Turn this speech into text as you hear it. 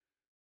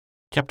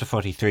Chapter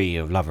 43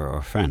 of Lover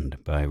or Friend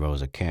by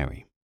Rosa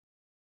Carey.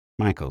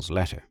 Michael's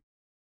letter.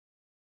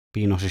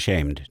 Be not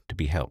ashamed to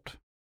be helped,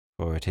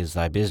 for it is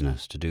thy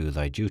business to do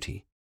thy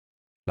duty,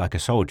 like a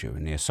soldier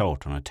in the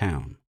assault on a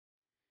town.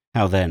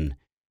 How then,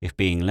 if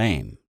being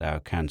lame thou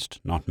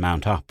canst not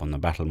mount up on the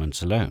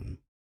battlements alone,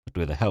 but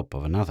with the help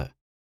of another,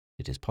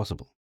 it is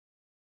possible.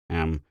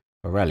 Am.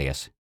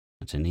 Aurelius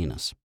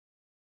Antoninus.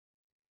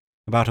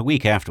 About a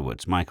week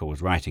afterwards, Michael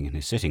was writing in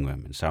his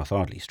sitting-room in South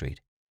Audley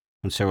Street,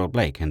 when Cyril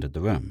Blake entered the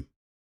room.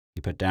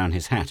 He put down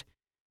his hat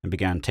and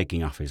began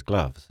taking off his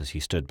gloves as he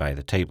stood by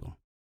the table.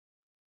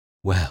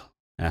 "Well,"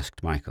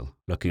 asked Michael,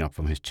 looking up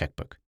from his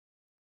checkbook,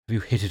 "have you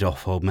hit it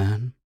off, old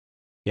man?"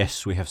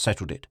 "Yes, we have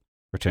settled it,"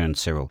 returned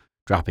Cyril,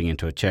 dropping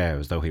into a chair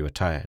as though he were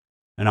tired.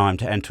 "And I am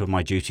to enter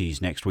my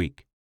duties next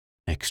week."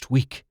 "Next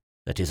week?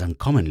 That is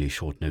uncommonly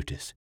short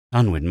notice.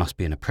 Unwin must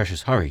be in a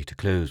precious hurry to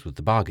close with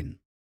the bargain."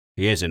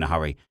 "He is in a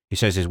hurry. He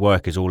says his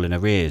work is all in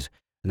arrears,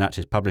 and that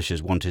his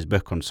publishers want his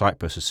book on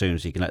Cyprus as soon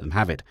as he can let them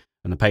have it,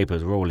 and the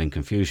papers are all in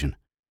confusion.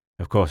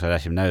 Of course I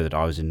let him know that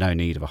I was in no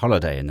need of a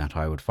holiday, and that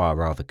I would far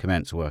rather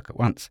commence work at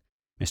once.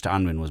 Mr.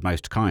 Unwin was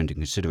most kind and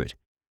considerate.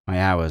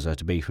 My hours are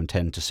to be from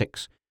 10 to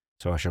 6,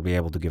 so I shall be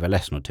able to give a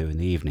lesson or two in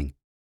the evening."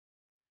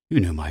 "You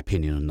know my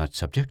opinion on that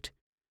subject,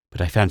 but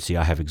I fancy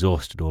I have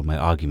exhausted all my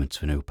arguments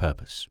for no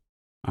purpose."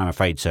 "I'm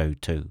afraid so,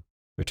 too,"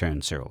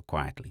 returned Cyril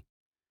quietly.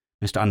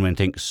 "Mr. Unwin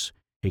thinks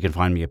he can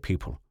find me a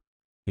pupil,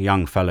 a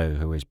young fellow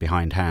who is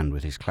behindhand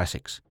with his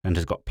classics, and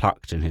has got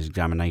plucked in his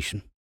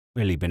examination.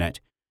 Really, Bennett,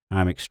 I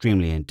am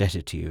extremely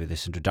indebted to you for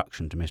this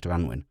introduction to Mr.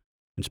 Unwin.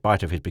 In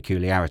spite of his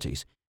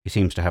peculiarities, he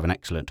seems to have an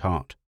excellent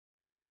heart."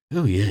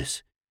 "Oh,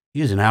 yes,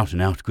 he is an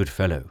out-and-out good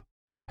fellow.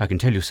 I can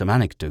tell you some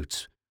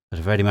anecdotes that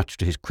are very much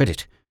to his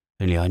credit,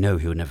 only I know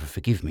he will never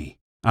forgive me."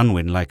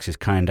 "Unwin likes his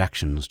kind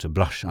actions to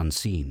blush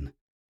unseen.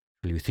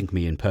 Will you think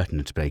me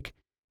impertinent, Blake,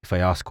 if I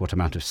ask what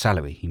amount of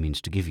salary he means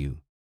to give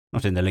you?"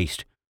 "Not in the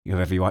least. You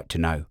have every right to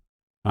know.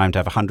 I am to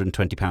have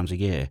 £120 a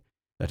year.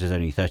 That is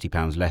only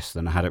 £30 less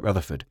than I had at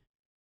Rutherford.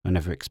 I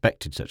never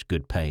expected such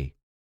good pay."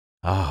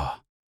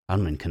 "Ah,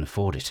 Unwin can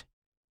afford it."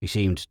 "He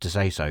seemed to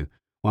say so.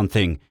 One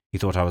thing, he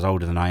thought I was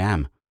older than I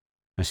am.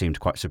 I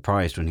seemed quite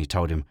surprised when he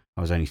told him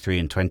I was only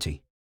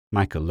 23.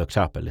 Michael looked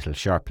up a little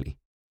sharply.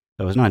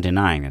 There was no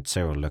denying that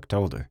Cyril looked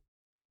older.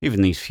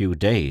 Even these few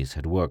days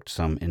had worked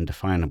some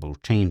indefinable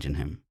change in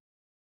him.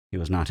 He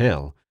was not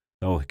ill,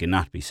 though he could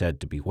not be said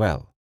to be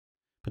well.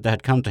 But there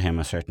had come to him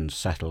a certain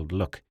settled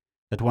look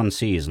that one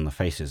sees on the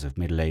faces of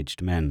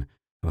middle-aged men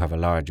who have a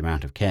large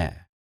amount of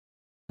care,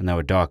 and there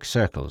were dark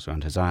circles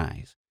round his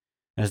eyes,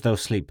 as though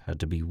sleep had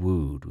to be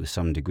wooed with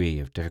some degree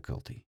of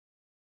difficulty.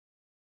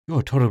 "You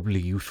are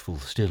tolerably youthful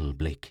still,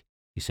 Blake,"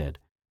 he said,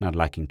 not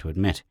liking to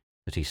admit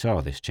that he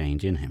saw this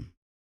change in him.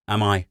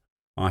 "Am I?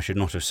 I should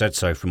not have said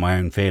so from my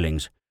own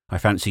feelings. I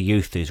fancy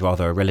youth is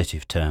rather a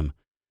relative term,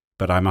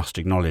 but I must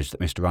acknowledge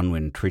that Mr.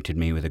 Unwin treated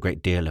me with a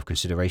great deal of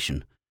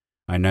consideration.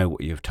 I know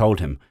what you have told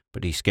him,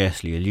 but he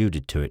scarcely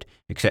alluded to it,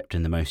 except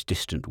in the most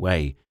distant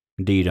way.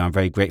 Indeed, I am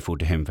very grateful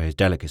to him for his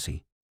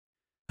delicacy."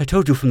 "I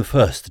told you from the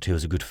first that he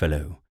was a good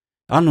fellow.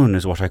 Unwin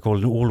is what I call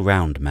an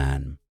all-round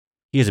man.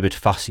 He is a bit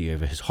fussy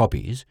over his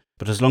hobbies,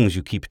 but as long as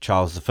you keep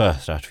Charles I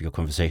out of your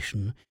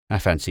conversation, I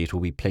fancy it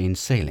will be plain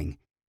sailing.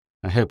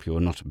 I hope you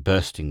are not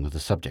bursting with the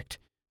subject,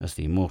 as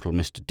the immortal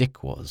Mr.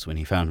 Dick was when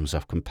he found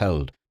himself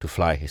compelled to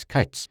fly his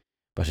kites,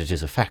 but it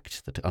is a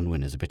fact that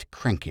Unwin is a bit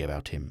cranky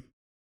about him."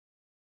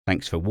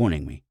 "Thanks for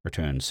warning me,"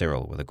 returned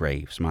Cyril with a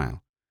grave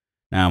smile.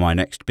 "Now my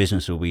next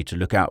business will be to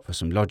look out for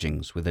some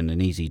lodgings within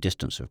an easy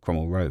distance of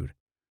Cromwell Road.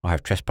 I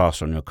have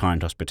trespassed on your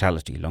kind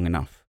hospitality long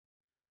enough."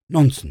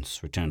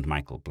 "Nonsense," returned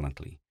Michael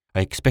bluntly.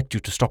 "I expect you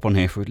to stop on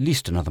here for at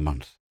least another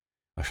month.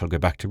 I shall go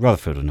back to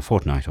Rutherford in a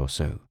fortnight or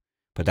so,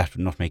 but that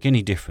would not make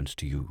any difference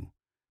to you.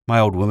 My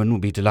old woman will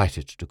be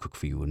delighted to cook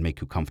for you and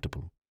make you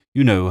comfortable.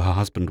 You know her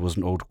husband was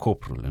an old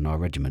corporal in our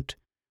regiment,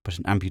 but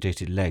an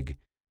amputated leg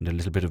and a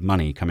little bit of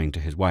money coming to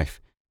his wife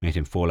made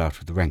him fall out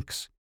of the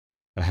ranks.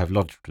 I have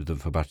lodged with them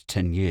for about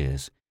 10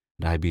 years,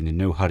 and I have been in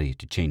no hurry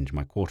to change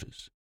my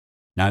quarters.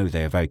 No,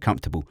 they are very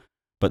comfortable,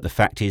 but the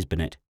fact is,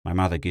 Bennett, my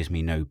mother gives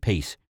me no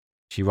peace.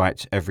 She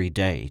writes every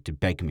day to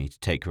beg me to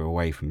take her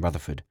away from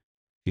Rutherford.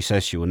 She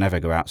says she will never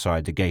go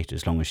outside the gate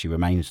as long as she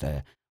remains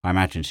there. I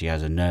imagine she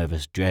has a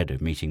nervous dread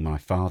of meeting my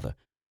father.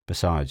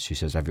 Besides, she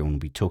says everyone will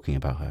be talking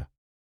about her."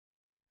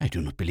 "I do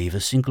not believe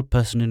a single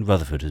person in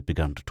Rutherford has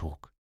begun to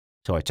talk."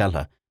 "So I tell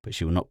her, but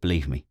she will not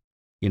believe me.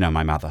 You know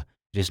my mother.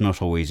 It is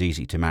not always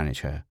easy to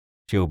manage her.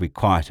 She will be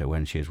quieter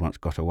when she has once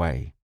got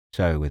away.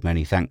 So, with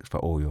many thanks for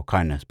all your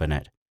kindness,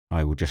 Bennett,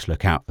 I will just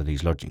look out for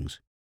these lodgings."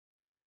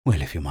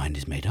 "Well, if your mind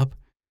is made up,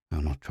 I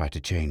will not try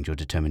to change your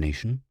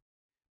determination.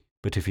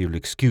 But if you will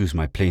excuse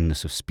my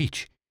plainness of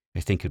speech, I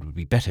think it would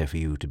be better for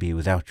you to be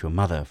without your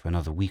mother for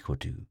another week or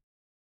two."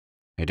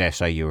 "I dare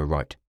say you are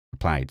right,"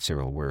 replied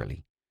Cyril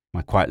wearily.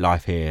 "My quiet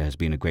life here has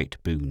been a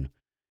great boon,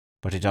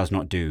 but it does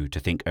not do to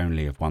think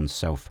only of one's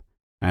self,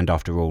 and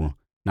after all,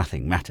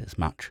 nothing matters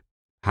much.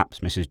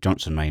 Perhaps Mrs.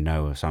 Johnson may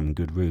know of some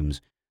good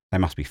rooms. They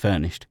must be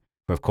furnished,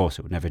 for of course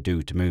it would never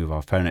do to move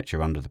our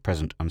furniture under the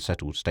present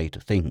unsettled state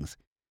of things.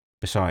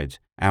 Besides,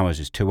 ours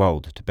is too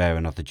old to bear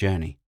another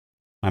journey.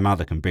 My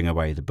mother can bring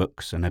away the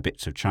books and her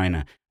bits of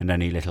china and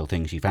any little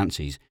thing she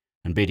fancies,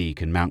 and Biddy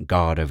can mount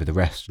guard over the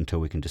rest until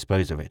we can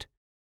dispose of it.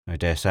 I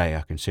dare say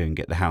I can soon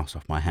get the house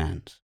off my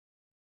hands."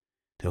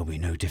 "There'll be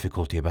no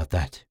difficulty about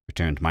that,"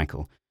 returned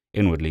Michael,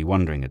 inwardly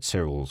wondering at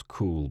Cyril's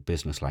cool,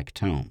 businesslike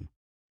tone.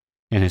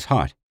 In his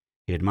heart,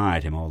 he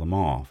admired him all the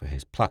more for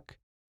his pluck.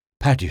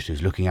 "Paget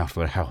is looking out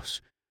for a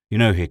house. You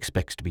know he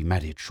expects to be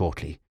married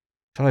shortly.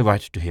 Shall I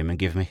write to him and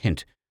give him a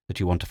hint that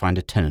you want to find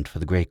a tenant for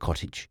the grey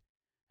cottage?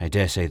 I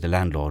dare say the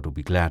landlord will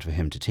be glad for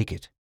him to take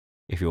it,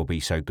 if you will be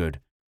so good.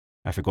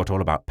 I forgot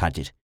all about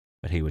Paget,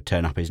 but he would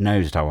turn up his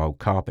nose at our old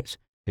carpets.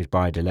 His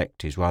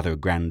bride-elect is rather a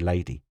grand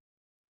lady."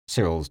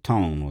 Cyril's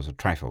tone was a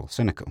trifle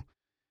cynical,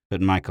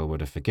 but Michael would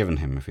have forgiven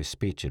him if his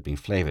speech had been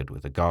flavoured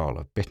with a gall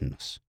of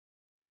bitterness.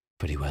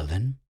 "Very well,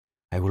 then.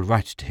 I will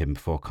write to him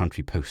before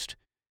country post,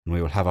 and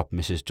we will have up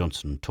Mrs.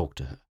 Johnson and talk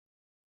to her."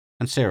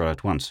 And Cyril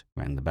at once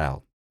rang the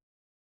bell.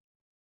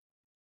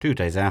 2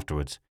 days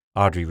afterwards,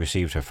 Audrey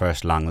received her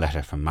first long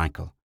letter from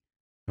Michael.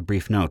 A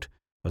brief note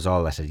was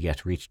all that had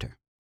yet reached her.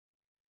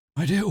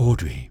 "My dear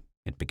Audrey,"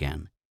 it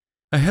began,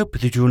 "I hope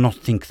that you will not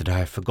think that I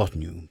have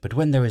forgotten you, but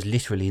when there is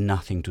literally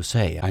nothing to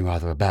say, I'm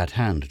rather a bad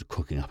hand at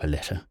cooking up a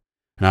letter,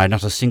 and I had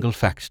not a single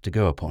fact to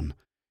go upon,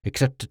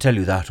 except to tell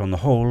you that, on the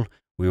whole,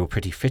 we were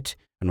pretty fit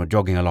and were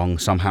jogging along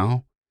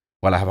somehow.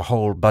 Well, I have a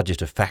whole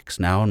budget of facts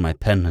now, and my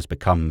pen has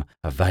become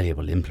a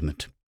valuable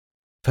implement.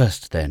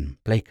 First, then,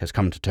 Blake has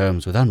come to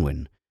terms with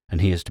Unwin, and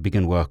he is to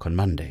begin work on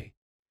Monday.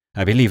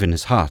 I believe in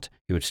his heart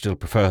he would still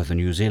prefer the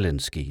New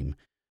Zealand scheme,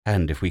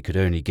 and if we could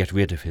only get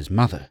rid of his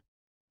mother,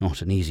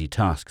 not an easy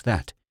task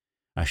that,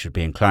 I should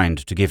be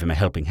inclined to give him a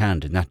helping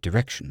hand in that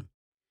direction.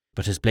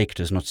 But as Blake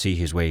does not see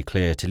his way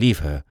clear to leave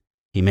her,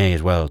 he may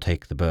as well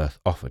take the berth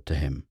offered to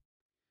him.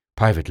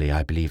 Privately,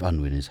 I believe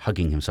Unwin is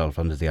hugging himself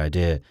under the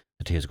idea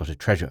that he has got a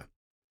treasure.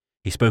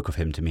 He spoke of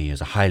him to me as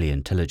a highly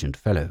intelligent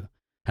fellow,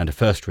 and a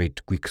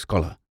first-rate Greek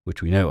scholar,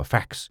 which we know are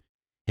facts.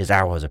 His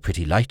hours are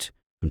pretty light,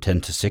 from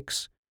 10 to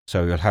 6,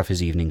 so he'll have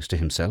his evenings to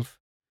himself,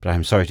 but I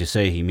am sorry to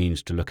say he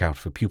means to look out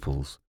for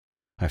pupils.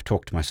 I have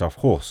talked myself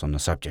hoarse on the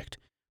subject,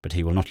 but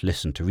he will not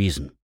listen to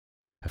reason.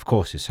 Of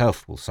course his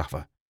health will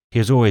suffer. He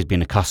has always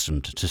been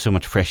accustomed to so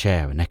much fresh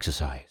air and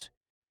exercise.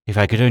 If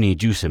I could only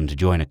induce him to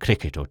join a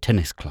cricket or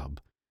tennis club,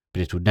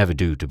 but it would never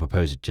do to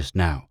propose it just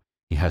now.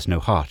 He has no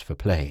heart for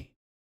play.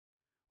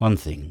 One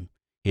thing,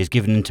 he has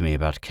given in to me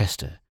about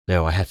Kester,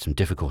 though I had some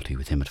difficulty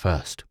with him at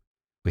first.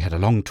 We had a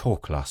long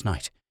talk last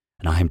night,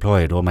 and I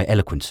employed all my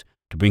eloquence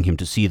to bring him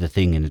to see the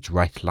thing in its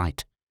right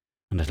light,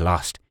 and at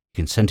last he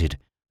consented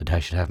that I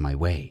should have my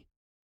way.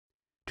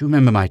 Do you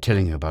remember my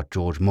telling you about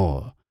George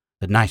Moore,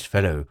 that nice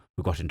fellow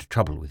who got into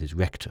trouble with his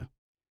rector?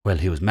 Well,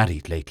 he was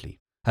married lately,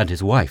 and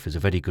his wife is a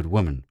very good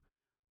woman.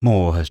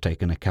 Moore has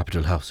taken a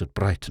capital house at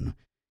Brighton.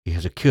 He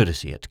has a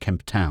curacy at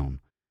Kemp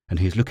Town, and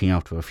he is looking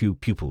out for a few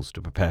pupils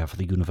to prepare for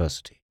the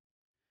university.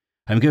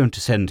 I am going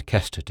to send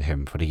Kester to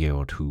him for a year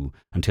or two,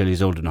 until he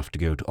is old enough to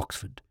go to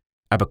Oxford.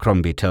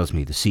 Abercrombie tells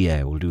me the sea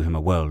air will do him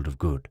a world of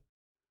good.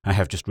 I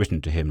have just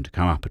written to him to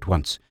come up at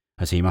once,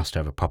 as he must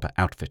have a proper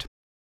outfit.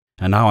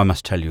 And now I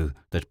must tell you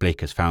that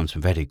Blake has found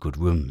some very good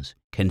rooms,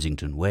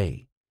 Kensington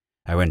Way.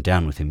 I went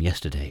down with him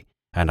yesterday,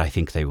 and I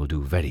think they will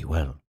do very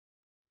well.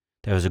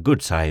 There is a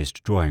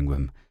good-sized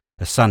drawing-room,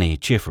 a sunny,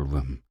 cheerful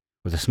room,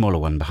 with a smaller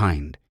one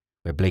behind,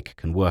 where Blake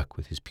can work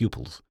with his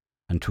pupils,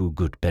 and 2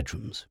 good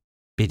bedrooms.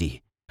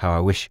 Biddy, how I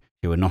wish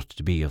she were not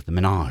to be of the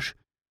menage,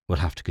 will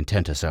have to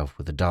content herself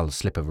with a dull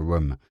slip of a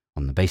room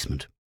on the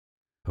basement.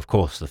 Of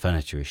course the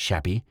furniture is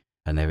shabby,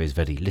 and there is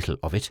very little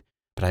of it,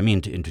 but I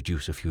mean to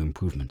introduce a few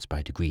improvements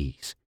by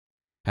degrees.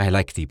 I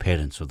like the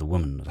appearance of the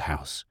woman of the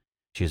house.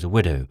 She is a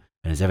widow,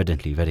 and is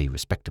evidently very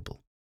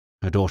respectable.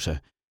 Her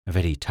daughter, a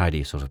very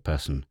tidy sort of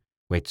person,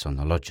 waits on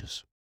the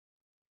lodgers.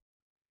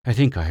 I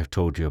think I have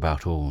told you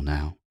about all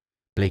now.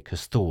 Blake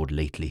has thawed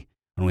lately,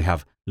 and we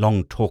have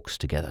long talks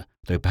together,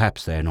 though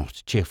perhaps they are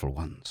not cheerful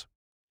ones.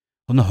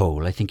 On the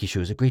whole, I think he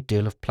shows a great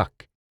deal of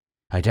pluck.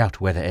 I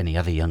doubt whether any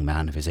other young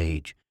man of his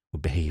age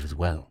would behave as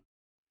well.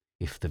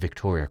 If the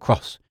Victoria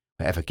Cross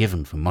were ever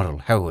given for moral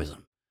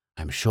heroism,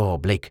 I am sure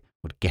Blake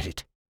would get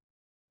it.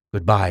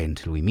 Goodbye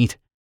until we meet.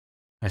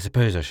 I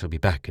suppose I shall be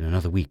back in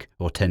another week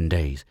or 10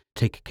 days.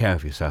 Take care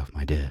of yourself,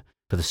 my dear,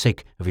 for the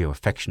sake of your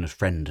affectionate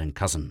friend and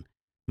cousin,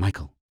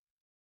 Michael.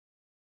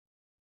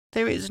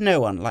 "There is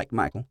no one like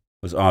Michael,"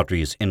 was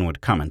Audrey's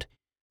inward comment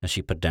as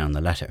she put down the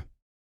letter.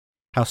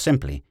 How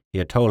simply he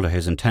had told her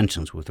his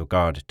intentions with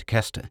regard to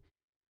Kester,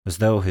 as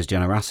though his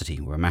generosity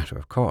were a matter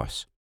of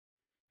course.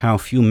 How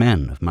few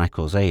men of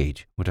Michael's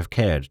age would have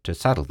cared to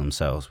saddle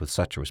themselves with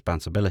such a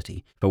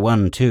responsibility, for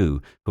one,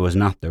 too, who was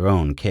not their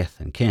own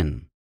kith and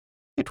kin.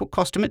 "It will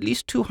cost him at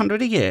least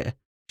 200 a year,"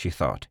 she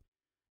thought.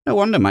 "No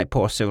wonder my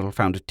poor Cyril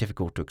found it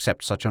difficult to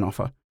accept such an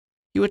offer.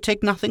 He would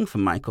take nothing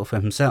from Michael for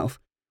himself,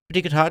 but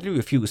he could hardly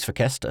refuse for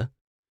Kester.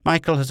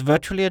 Michael has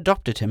virtually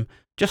adopted him,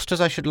 just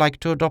as I should like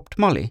to adopt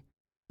Molly.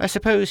 I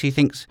suppose he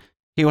thinks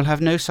He will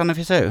have no son of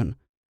his own,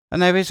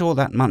 and there is all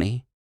that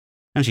money."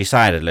 And she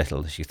sighed a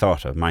little as she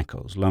thought of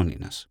Michael's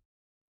loneliness.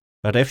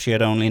 But if she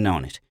had only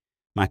known it,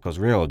 Michael's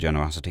real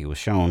generosity was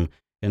shown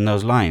in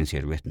those lines he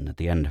had written at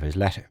the end of his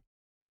letter.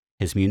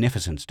 His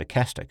munificence to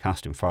Kester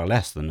cost him far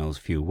less than those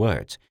few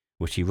words,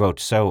 which he wrote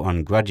so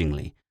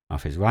ungrudgingly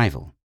of his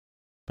rival.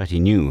 But he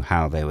knew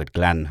how they would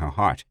gladden her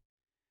heart.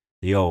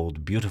 The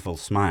old, beautiful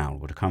smile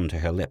would come to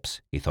her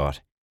lips, he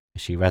thought,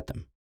 as she read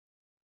them.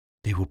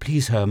 "They will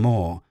please her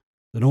more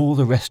than all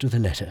the rest of the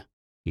letter,"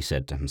 he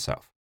said to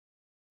himself.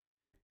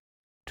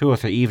 2 or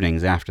 3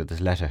 evenings after this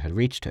letter had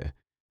reached her,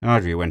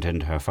 Audrey went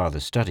into her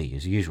father's study,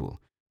 as usual,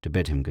 to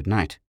bid him good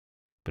night.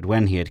 But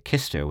when he had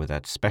kissed her with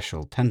that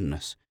special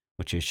tenderness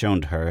which he had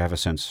shown to her ever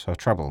since her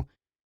trouble,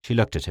 she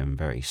looked at him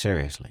very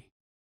seriously.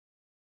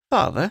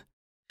 "Father,"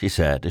 she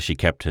said, as she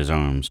kept his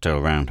arm still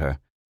round her,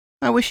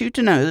 "I wish you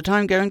to know that I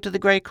am going to the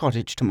Grey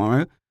Cottage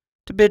tomorrow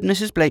to bid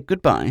Mrs. Blake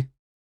good-bye."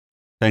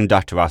 Then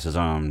Dr. Ross's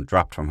arm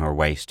dropped from her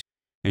waist,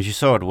 and she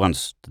saw at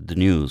once that the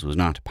news was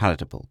not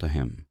palatable to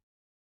him.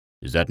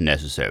 "Is that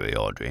necessary,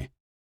 Audrey?"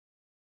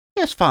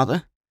 "Yes,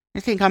 father. I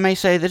think I may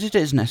say that it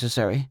is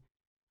necessary.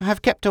 I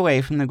have kept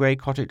away from the Grey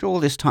Cottage all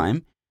this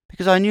time,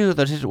 because I knew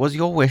that it was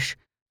your wish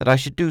that I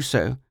should do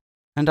so,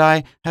 and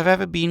I have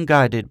ever been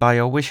guided by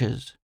your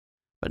wishes.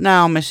 But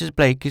now Mrs.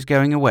 Blake is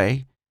going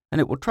away,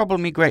 and it would trouble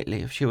me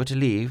greatly if she were to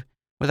leave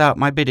without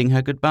my bidding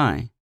her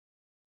good-bye."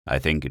 "I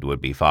think it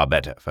would be far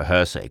better, for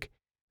her sake,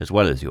 as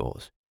well as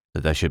yours,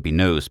 that there should be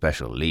no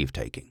special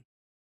leave-taking."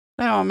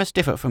 "Now I must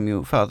differ from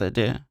you, father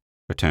dear,"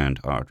 returned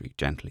Audrey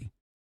gently.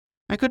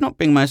 "I could not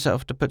bring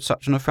myself to put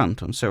such an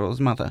affront on Cyril's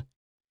mother.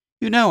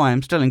 You know I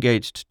am still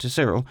engaged to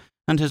Cyril,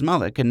 and his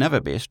mother can never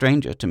be a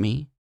stranger to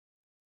me."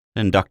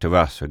 Then Dr.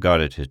 Ross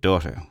regarded his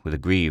daughter with a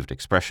grieved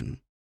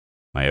expression.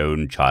 "My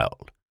own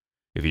child,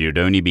 if you would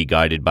only be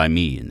guided by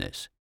me in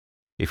this,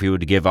 if you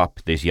would give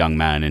up this young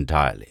man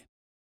entirely."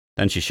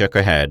 Then she shook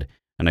her head,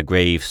 and a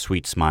grave,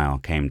 sweet smile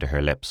came to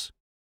her lips.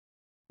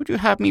 "Would you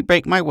have me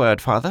break my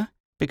word, father,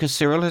 because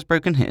Cyril has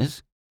broken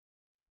his?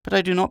 But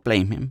I do not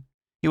blame him.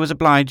 He was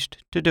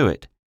obliged to do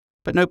it,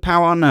 but no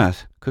power on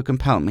earth could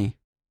compel me.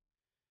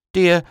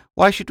 Dear,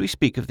 why should we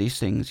speak of these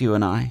things, you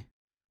and I?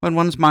 When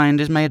one's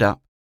mind is made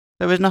up,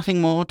 there is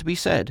nothing more to be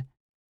said.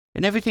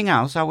 In everything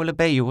else I will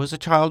obey you as a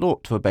child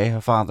ought to obey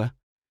her father.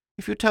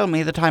 If you tell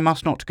me that I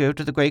must not go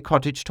to the Grey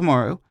Cottage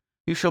tomorrow,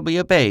 you shall be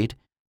obeyed,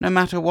 no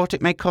matter what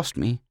it may cost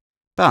me.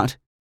 But,"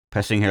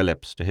 pressing her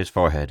lips to his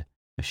forehead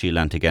as she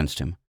leant against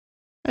him,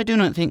 "I do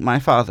not think my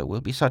father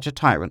will be such a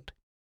tyrant."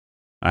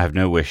 "I have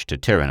no wish to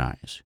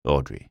tyrannize,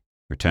 Audrey,"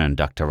 returned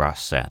Dr.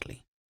 Ross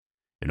sadly.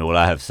 "In all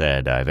I have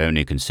said, I have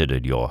only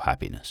considered your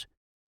happiness.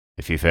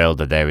 If you feel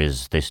that there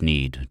is this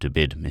need to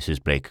bid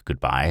Mrs. Blake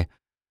good-bye,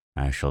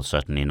 I shall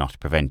certainly not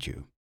prevent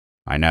you.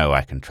 I know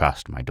I can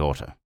trust my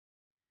daughter.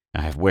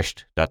 I have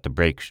wished that the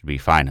break should be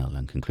final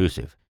and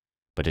conclusive,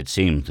 but it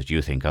seems that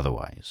you think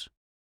otherwise."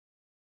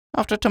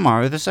 "After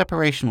tomorrow the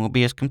separation will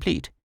be as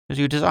complete as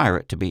you desire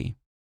it to be."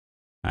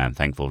 "I am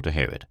thankful to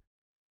hear it.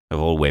 Of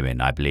all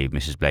women, I believe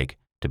Mrs. Blake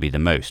to be the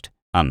most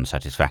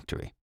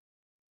unsatisfactory.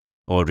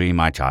 Audrey,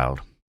 my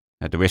child,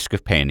 at the risk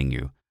of paining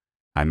you,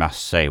 I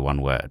must say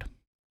one word.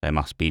 There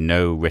must be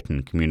no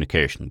written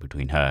communication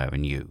between her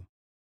and you."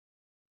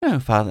 "No,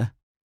 father,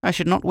 I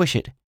should not wish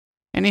it.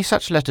 Any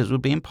such letters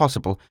would be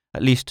impossible,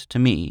 at least to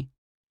me.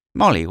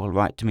 Molly will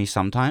write to me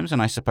sometimes,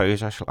 and I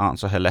suppose I shall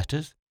answer her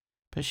letters,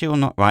 but she will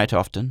not write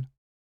often."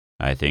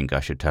 "I think I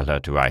should tell her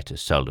to write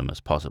as seldom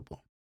as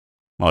possible.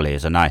 Molly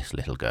is a nice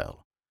little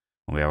girl,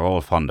 and we are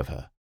all fond of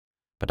her,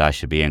 but I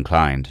should be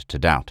inclined to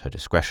doubt her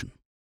discretion."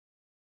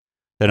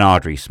 Then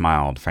Audrey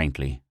smiled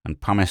faintly, and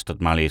promised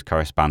that Molly's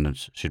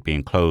correspondence should be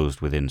enclosed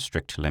within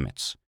strict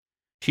limits.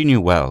 She knew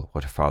well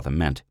what her father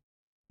meant.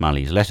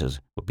 Molly's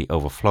letters would be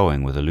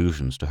overflowing with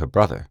allusions to her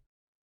brother.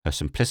 Her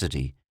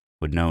simplicity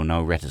would know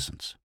no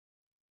reticence.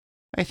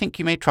 "I think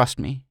you may trust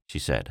me," she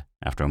said,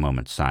 after a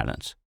moment's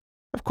silence.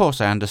 "Of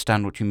course I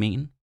understand what you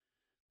mean."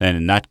 "Then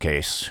in that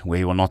case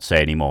we will not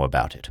say any more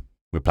about it,"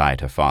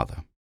 replied her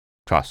father.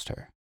 Trust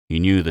her. He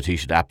knew that he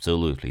should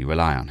absolutely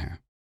rely on her.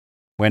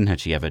 When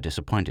had she ever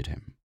disappointed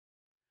him?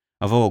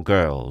 Of all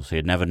girls, he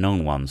had never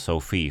known one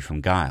so free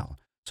from guile,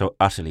 so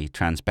utterly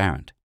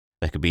transparent.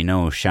 There could be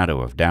no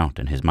shadow of doubt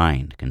in his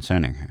mind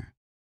concerning her.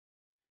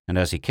 And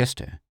as he kissed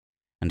her,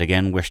 and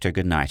again wished her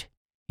good night,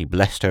 he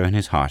blessed her in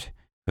his heart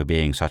for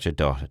being such a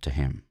daughter to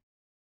him.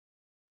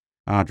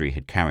 Audrey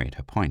had carried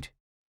her point.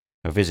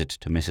 Her visit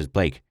to Mrs.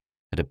 Blake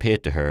had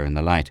appeared to her in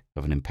the light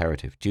of an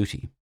imperative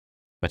duty,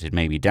 but it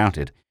may be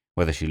doubted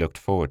whether she looked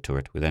forward to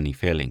it with any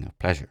feeling of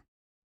pleasure.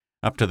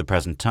 Up to the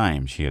present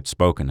time she had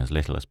spoken as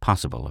little as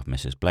possible of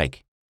Mrs.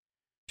 Blake.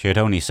 She had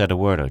only said a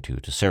word or two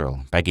to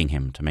Cyril, begging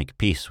him to make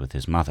peace with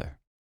his mother.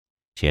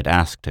 She had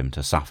asked him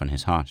to soften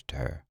his heart to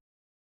her.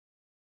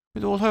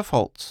 "With all her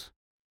faults,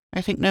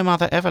 I think no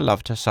mother ever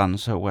loved her son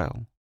so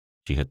well,"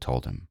 she had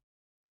told him.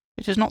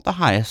 "It is not the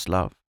highest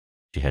love,"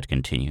 she had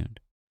continued,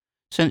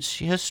 "since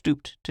she has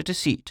stooped to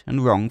deceit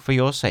and wrong for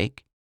your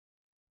sake.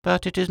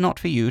 But it is not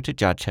for you to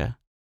judge her.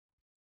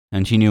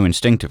 and she knew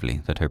instinctively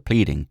that her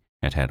pleading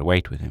had had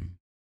weight with him.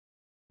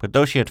 But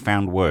though she had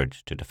found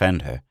words to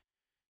defend her,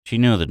 she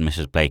knew that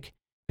Mrs. Blake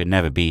could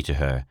never be to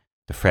her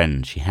the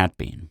friend she had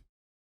been,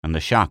 and the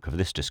shock of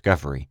this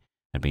discovery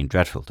had been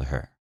dreadful to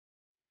her.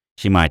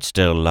 She might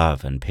still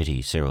love and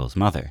pity Cyril's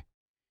mother.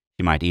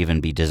 She might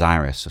even be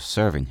desirous of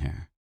serving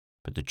her,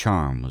 but the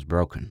charm was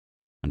broken,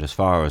 and as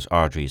far as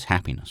Audrey's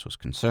happiness was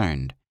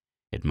concerned,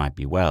 it might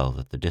be well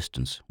that the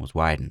distance was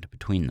widened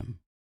between them.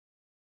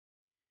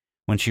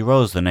 When she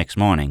rose the next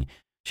morning,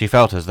 she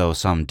felt as though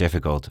some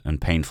difficult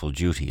and painful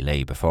duty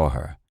lay before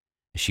her.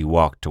 As she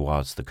walked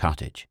towards the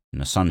cottage in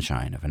the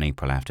sunshine of an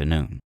April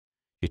afternoon,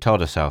 she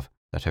told herself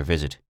that her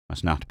visit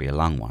must not be a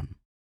long one.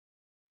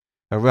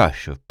 A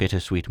rush of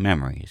bittersweet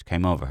memories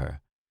came over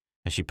her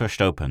as she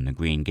pushed open the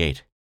green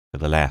gate for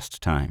the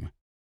last time,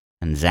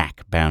 and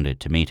Zack bounded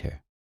to meet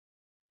her.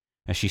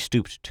 As she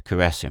stooped to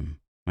caress him,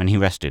 when he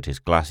rested his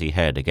glossy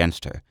head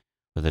against her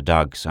with a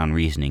dog's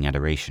unreasoning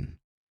adoration,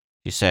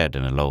 she said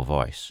in a low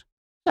voice,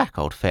 "Zack,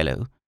 old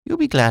fellow, you'll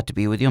be glad to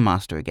be with your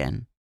master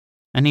again."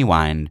 And he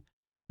whined,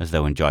 as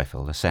though in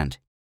joyful assent.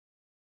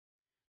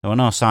 There were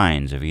no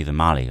signs of either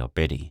Molly or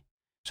Biddy,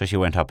 so she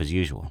went up as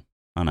usual,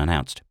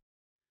 unannounced.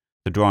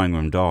 The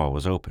drawing-room door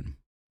was open,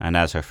 and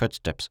as her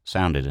footsteps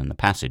sounded in the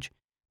passage,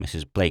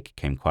 Mrs. Blake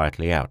came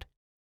quietly out.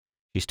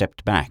 She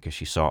stepped back as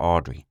she saw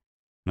Audrey,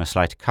 and a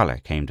slight colour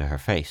came to her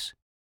face.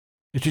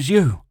 "It is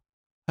you,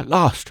 at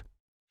last,"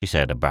 she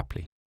said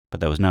abruptly, but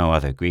there was no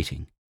other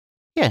greeting.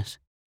 "Yes,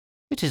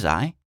 it is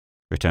I,"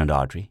 returned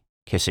Audrey,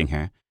 kissing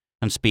her,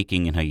 and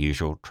speaking in her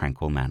usual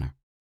tranquil manner.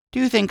 "Do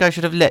you think I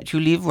should have let you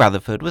leave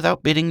Rutherford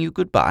without bidding you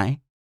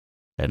good-bye?"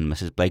 Then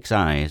Mrs. Blake's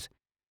eyes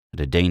had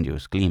a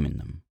dangerous gleam in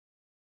them.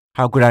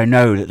 "How could I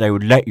know that they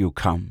would let you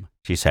come?"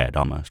 she said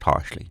almost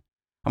harshly.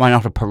 "Am I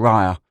not a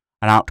pariah,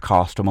 an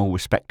outcast from all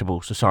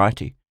respectable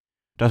society?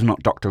 Does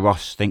not Dr.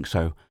 Ross think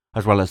so,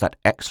 as well as that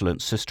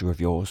excellent sister of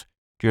yours?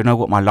 Do you know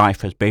what my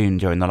life has been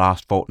during the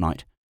last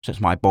fortnight, since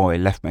my boy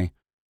left me?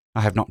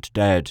 I have not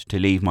dared to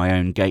leave my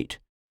own gate.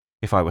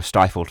 If I were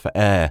stifled for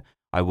air,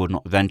 I would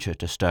not venture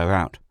to stir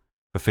out,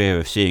 for fear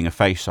of seeing a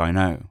face I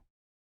know."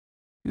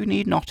 "You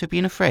need not have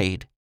been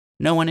afraid.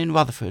 No one in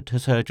Rutherford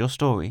has heard your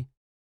story."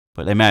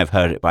 "But they may have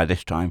heard it by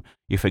this time.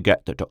 You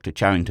forget that Dr.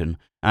 Charrington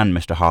and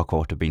Mr.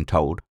 Harcourt have been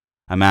told.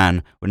 A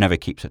man would never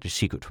keep such a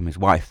secret from his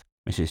wife.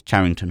 Mrs.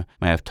 Charrington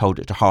may have told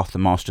it to half the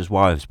master's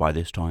wives by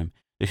this time.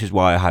 This is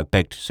why I have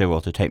begged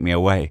Cyril to take me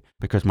away,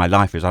 because my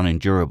life is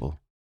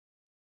unendurable."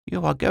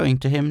 "You are going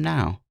to him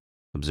now,"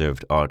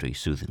 observed Audrey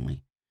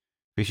soothingly,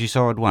 for she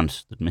saw at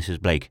once that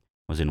Mrs. Blake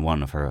was in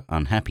one of her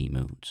unhappy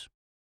moods.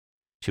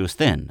 She was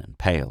thin and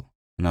pale,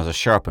 and there was a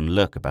sharpened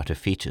look about her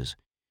features,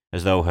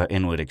 as though her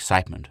inward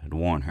excitement had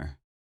worn her.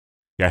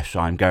 "Yes,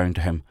 I am going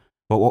to him,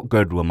 but what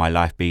good will my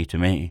life be to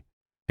me?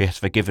 He has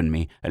forgiven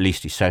me, at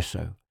least he says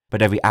so,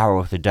 but every hour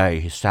of the day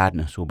his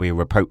sadness will be a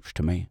reproach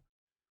to me.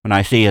 When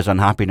I see his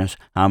unhappiness,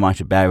 how am I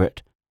to bear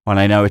it, when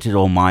I know it is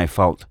all my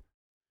fault?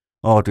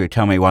 Audrey,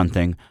 tell me one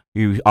thing,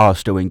 you are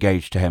still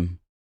engaged to him?"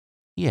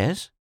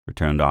 "Yes,"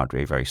 returned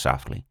Audrey very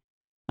softly.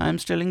 "I am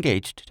still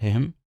engaged to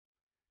him."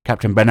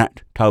 "Captain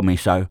Bennett told me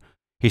so.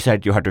 He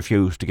said you had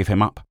refused to give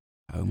him up.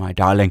 Oh, my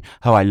darling,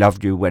 how I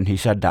loved you when he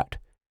said that.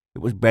 It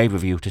was brave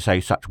of you to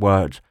say such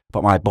words,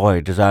 but my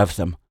boy deserves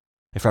them.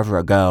 If ever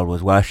a girl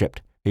was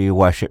worshipped, he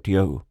worshipped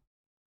you."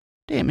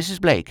 "Dear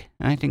Mrs. Blake,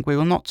 I think we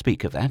will not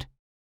speak of that."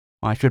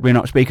 "Why should we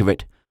not speak of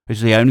it? It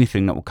is the only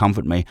thing that will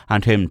comfort me,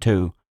 and him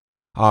too.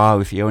 Ah,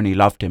 if you only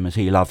loved him as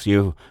he loves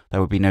you, there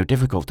would be no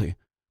difficulty.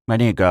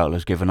 Many a girl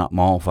has given up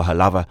more for her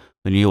lover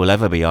than you will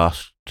ever be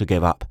asked to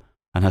give up,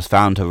 and has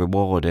found her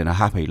reward in a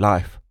happy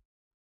life."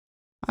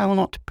 "I will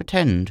not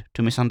pretend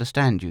to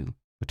misunderstand you,"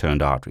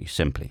 returned Audrey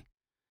simply,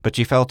 but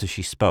she felt as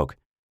she spoke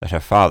that her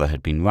father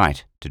had been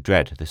right to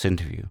dread this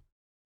interview.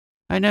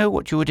 "I know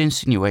what you would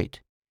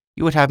insinuate.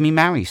 You would have me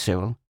marry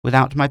Cyril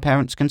without my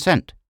parents'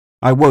 consent."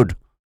 "I would,"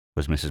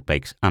 was Mrs.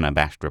 Blake's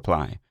unabashed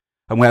reply.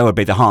 "And where would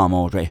be the harm,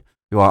 Audrey?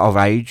 You are of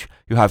age,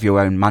 you have your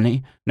own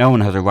money, no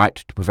one has a right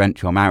to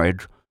prevent your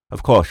marriage.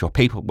 Of course your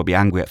people will be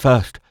angry at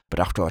first, but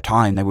after a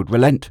time they would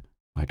relent.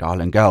 My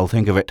darling girl,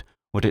 think of it.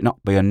 Would it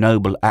not be a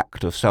noble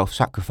act of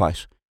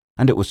self-sacrifice?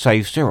 And it would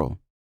save Cyril."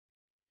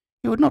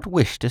 "He would not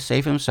wish to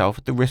save himself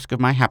at the risk of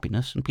my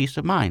happiness and peace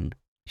of mind,"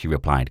 she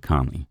replied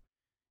calmly.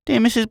 "Dear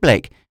Mrs.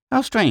 Blake,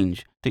 how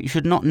strange that you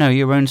should not know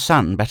your own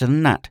son better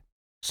than that.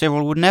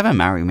 Cyril would never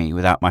marry me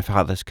without my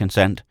father's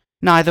consent,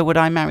 neither would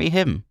I marry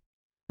him.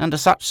 Under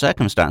such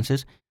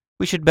circumstances,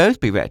 we should both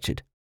be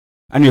wretched."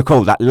 "And you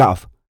call that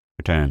love?"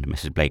 returned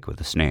Mrs. Blake with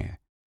a sneer.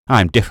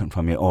 "I am different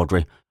from you,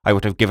 Audrey. I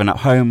would have given up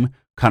home,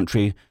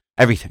 country,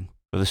 everything,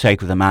 for the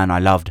sake of the man I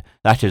loved.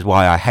 That is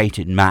why I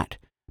hated Matt,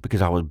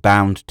 because I was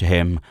bound to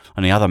him,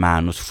 and the other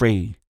man was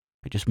free.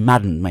 It just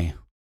maddened me."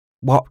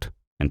 "What?"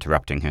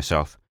 interrupting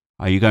herself.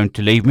 "Are you going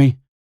to leave me?"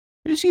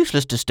 "It is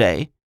useless to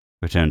stay,"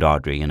 returned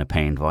Audrey in a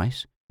pained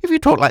voice. "If you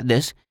talk like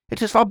this,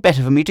 it is far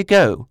better for me to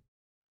go."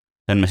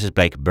 Then Mrs.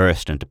 Blake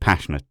burst into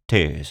passionate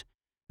tears,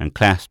 and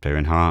clasped her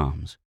in her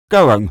arms.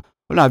 "Going?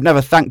 when I have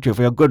never thanked you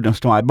for your goodness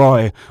to my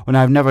boy, when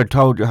I have never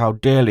told you how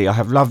dearly I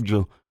have loved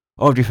you?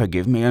 Or do you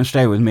forgive me and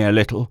stay with me a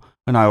little,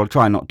 and I will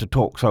try not to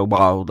talk so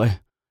wildly?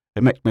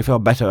 It makes me feel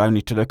better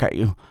only to look at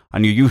you,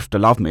 and you used to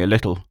love me a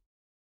little."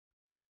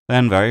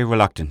 Then very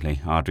reluctantly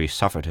Audrey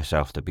suffered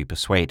herself to be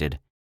persuaded,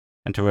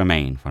 and to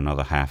remain for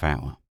another half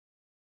hour.